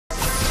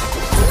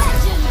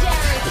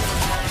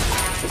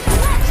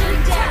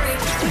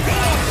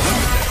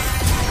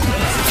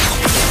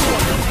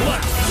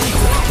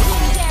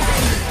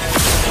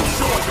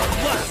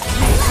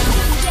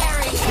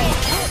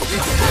Here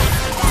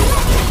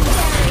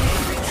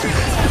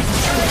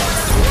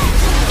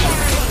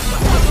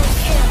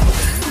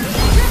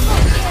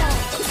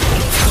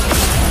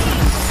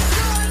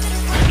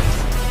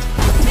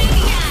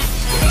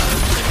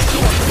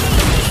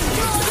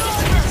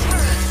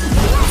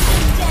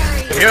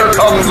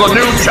comes the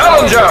new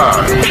challenger!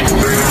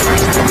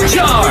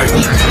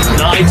 Charge!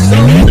 Knights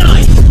of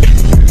Night!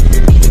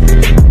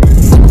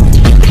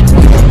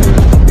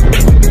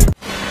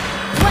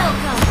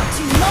 Welcome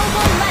to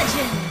Mobile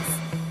Legends!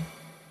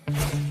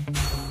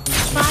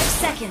 5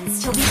 seconds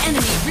till the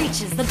enemy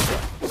reaches the...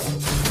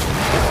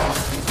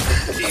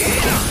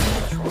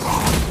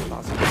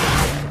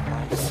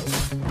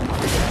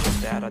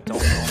 That I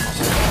don't know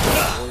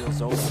my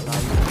oil's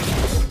overnight.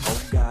 Oh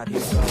God, here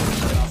goes.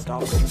 I'll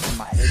stop in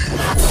my head.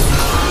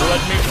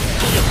 Let me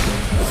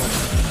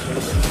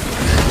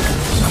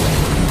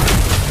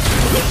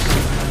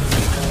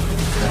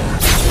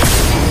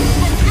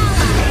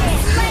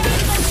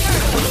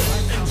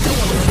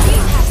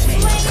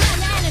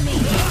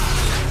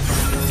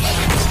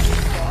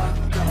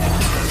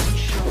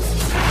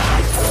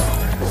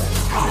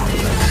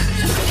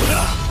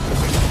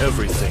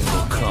everything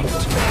will come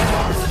to me.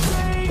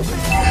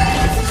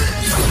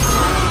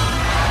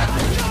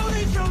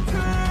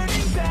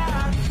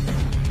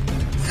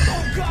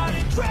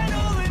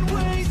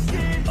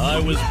 I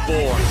was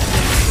born.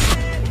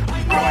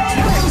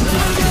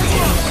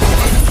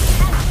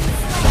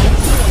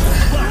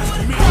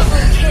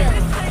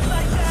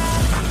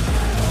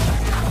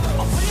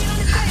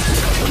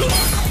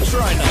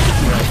 Try not to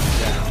drag me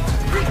down.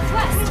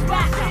 Request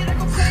backup.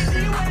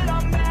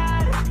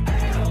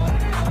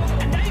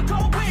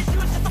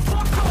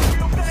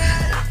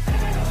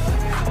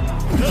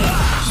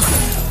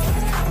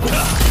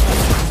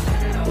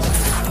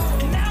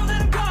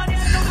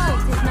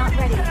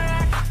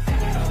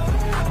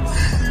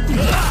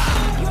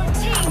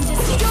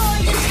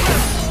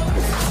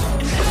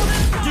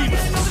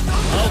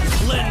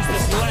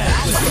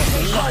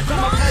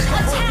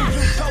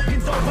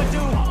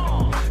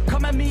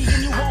 Come at me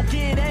and you won't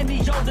get any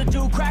older,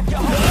 dude. Crack your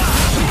heart.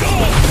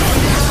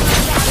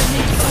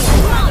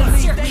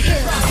 Monster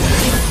kill.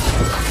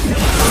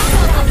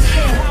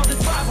 How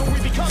this rivalry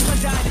becomes a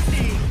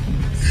dynasty.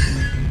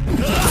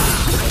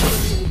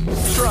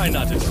 Try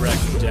not to drag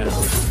me down.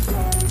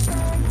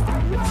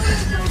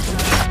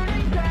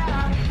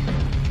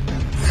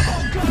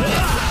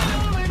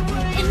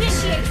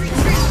 Initiate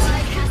retreat.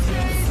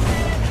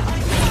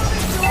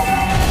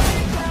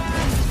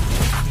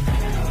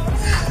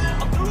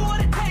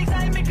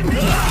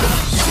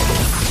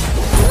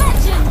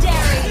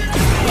 Legendary.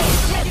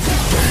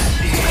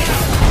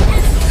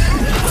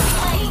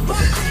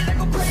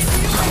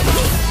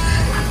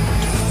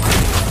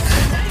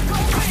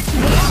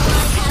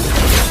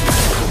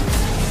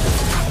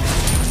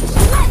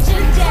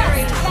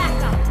 Legendary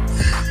backup.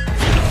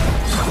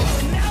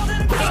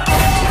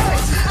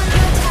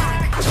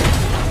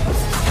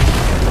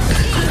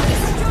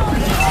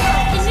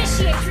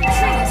 Initiate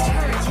retreat.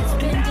 Turret has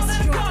been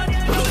destroyed.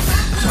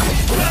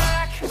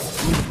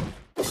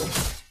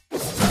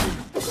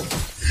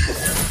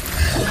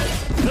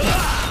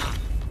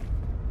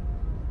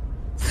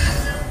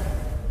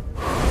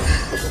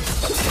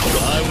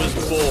 I was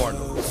born.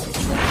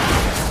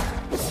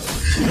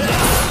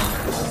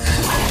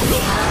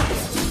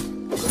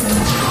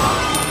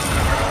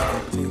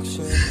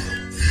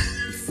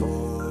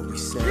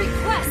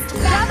 Request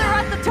gather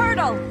at the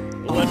turtle.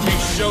 Let me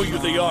show you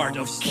the art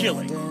of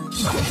killing.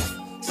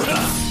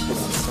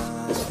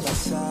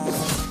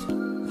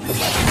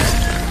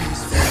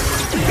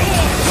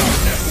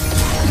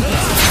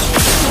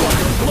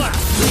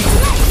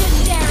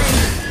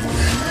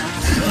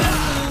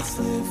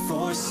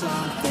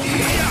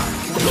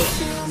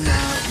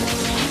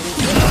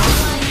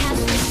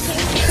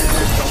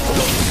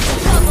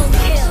 Double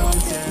kill.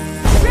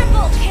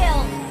 Triple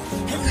kill.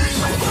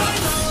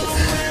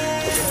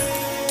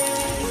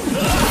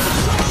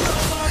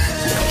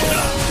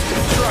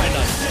 Try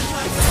not to.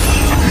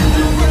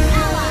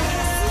 Ally.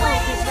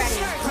 Smoke is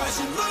ready.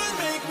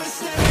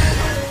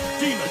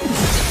 Demon,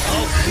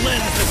 I'll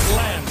cleanse this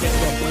land with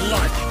your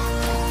blood.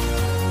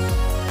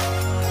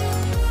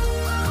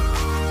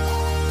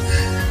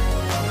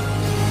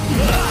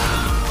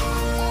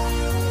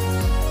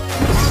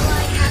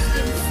 Ally has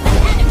been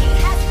slain. Enemy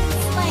has been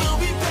slain.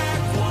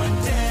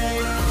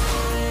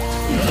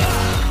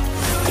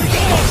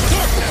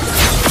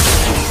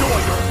 Enjoy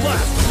your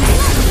last.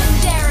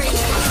 Legendary.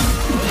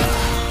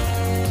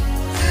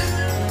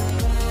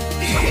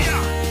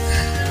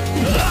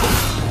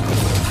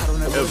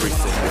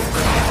 Everything.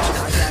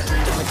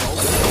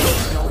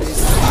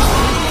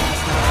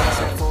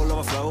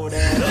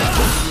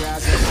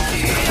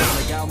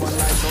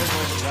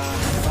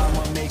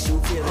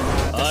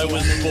 I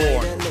was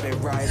born.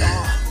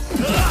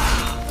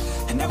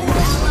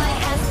 Ally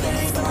has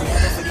been slain.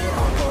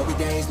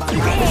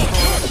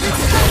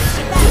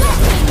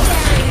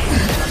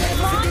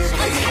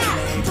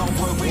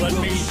 Let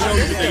me show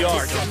you the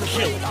art of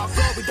killing.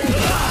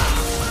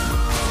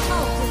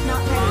 Smoke is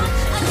not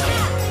ready.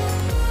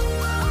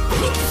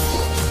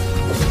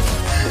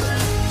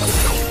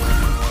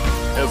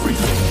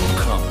 everything will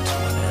come to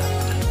an end.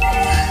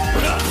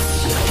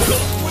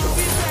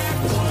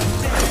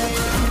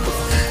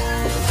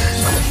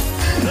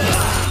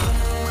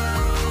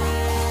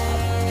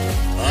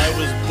 I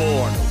was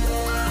born.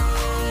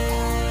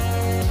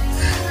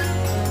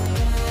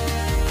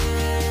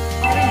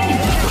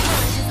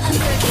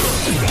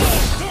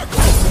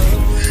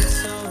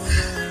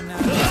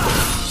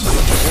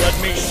 Let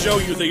me show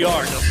you the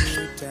art of...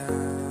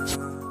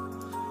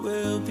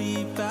 We'll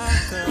be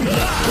back up.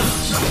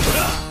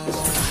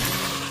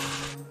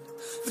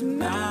 For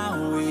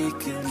now we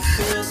can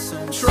feel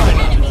some. Try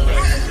not to Enemy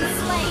has been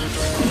slain.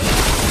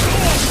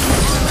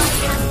 Ally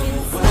has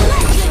been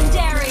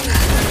legendary.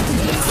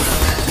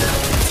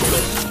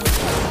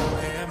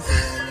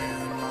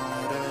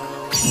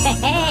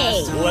 Hey!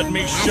 Let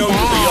me show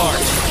you the art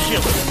of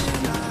killing.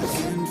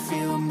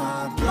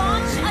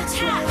 Launch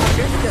attack.